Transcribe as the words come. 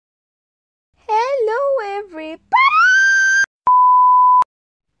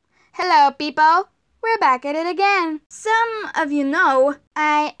Hello people, we're back at it again. Some of you know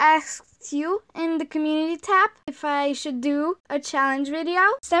I asked you in the community tab if I should do a challenge video.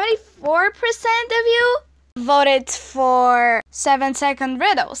 74% of you voted for 7-second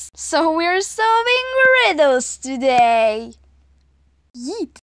riddles. So we're solving riddles today.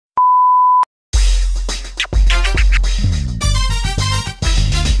 Yeet.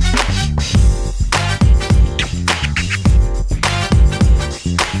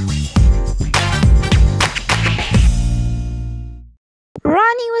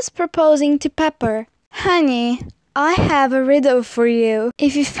 Ronnie was proposing to Pepper. Honey, I have a riddle for you.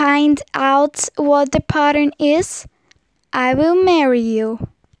 If you find out what the pattern is, I will marry you.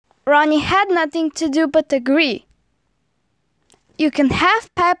 Ronnie had nothing to do but agree. You can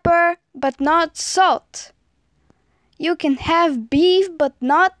have pepper, but not salt. You can have beef, but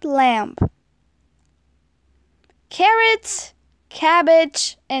not lamb. Carrots,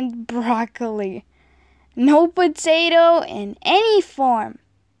 cabbage, and broccoli. No potato in any form.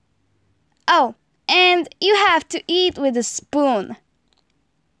 Oh, and you have to eat with a spoon.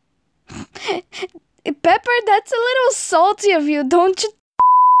 Pepper, that's a little salty of you, don't you?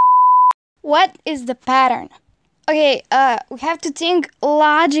 What is the pattern? Okay, we have to think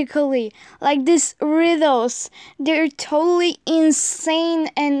logically. Like these riddles, they're totally insane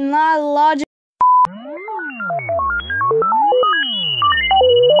and not logical.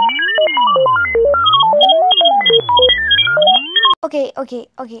 Okay.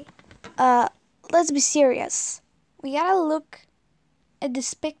 Let's be serious. We gotta look at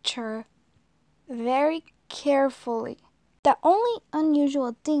this picture very carefully. The only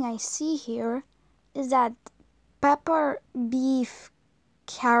unusual thing I see here is that pepper, beef,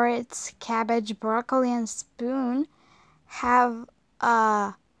 carrots, cabbage, broccoli, and spoon have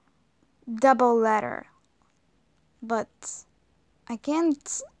a double letter. But I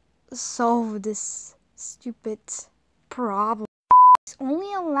can't solve this stupid problem. It's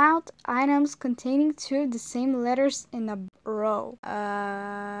only allowed items containing two of the same letters in a row.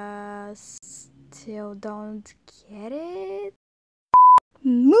 Still don't get it.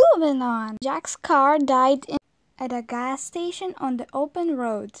 Moving on. Jack's car died at a gas station on the open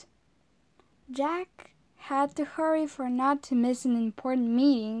road. Jack had to hurry for not to miss an important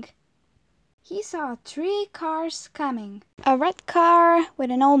meeting. He saw 3 cars coming. A red car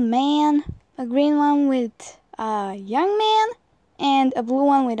with an old man, a green one with a young man, and a blue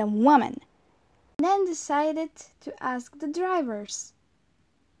one with a woman. And then decided to ask the drivers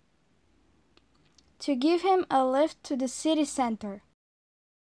to give him a lift to the city center.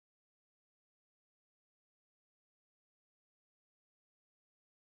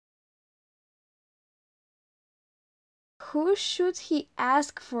 Who should he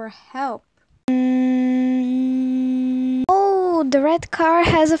ask for help? Oh, the red car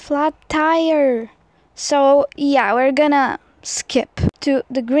has a flat tire. So, yeah, we're gonna skip to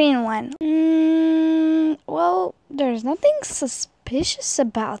the green one. Well, there's nothing suspicious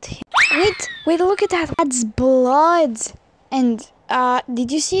about him. Wait, look at that. That's blood. And,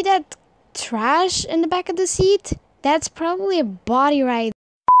 did you see that trash in the back of the seat? That's probably a body ride.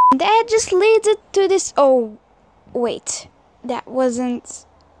 That just leads it to this. Oh, wait. That wasn't.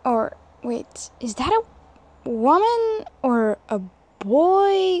 Or, wait. Is that a woman or a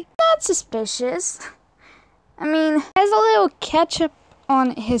boy? Not suspicious. I mean, he has a little ketchup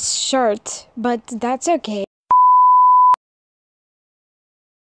on his shirt, but that's okay.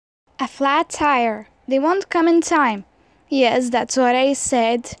 A flat tire. They won't come in time. Yes, that's what I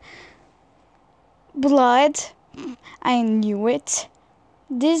said. Blood. I knew it.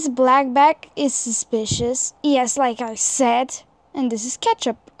 This black bag is suspicious. Yes, like I said. And this is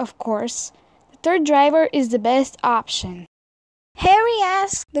ketchup, of course. The third driver is the best option. Harry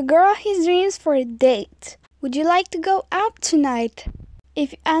asked the girl his dreams for a date. Would you like to go out tonight?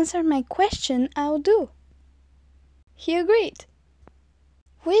 If you answer my question, I'll do. He agreed.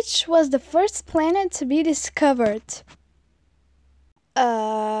 Which was the first planet to be discovered? Okay,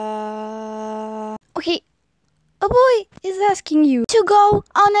 a boy is asking you to go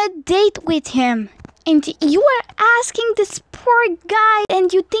on a date with him. And you are asking this poor guy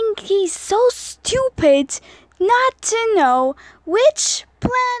and you think he's so stupid not to know which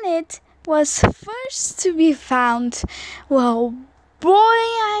planet was first to be found. Well, boy,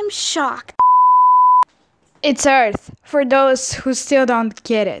 I'm shocked. It's Earth, for those who still don't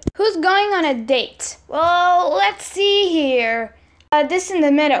get it. Who's going on a date? Well, let's see here. This in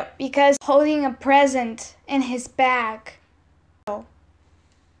the middle, because holding a present in his bag.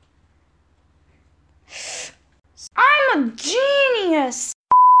 I'm a genius!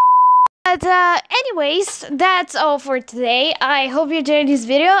 But anyways, that's all for today. I hope you enjoyed this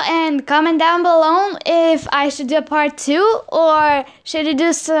video, and comment down below if I should do a part 2 or should I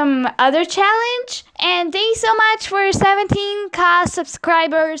do some other challenge. And thank you so much for 17k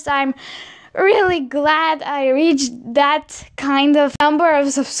subscribers. I'm really glad I reached that kind of number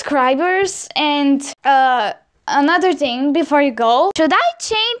of subscribers. And another thing before you go, should I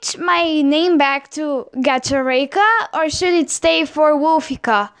change my name back to Gachareka or should it stay for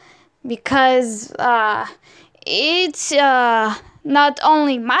Wolfika? Because it's not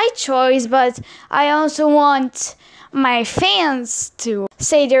only my choice, but I also want my fans to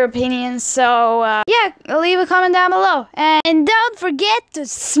say their opinions. So yeah, leave a comment down below, and don't forget to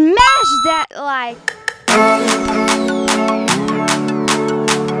smash that like.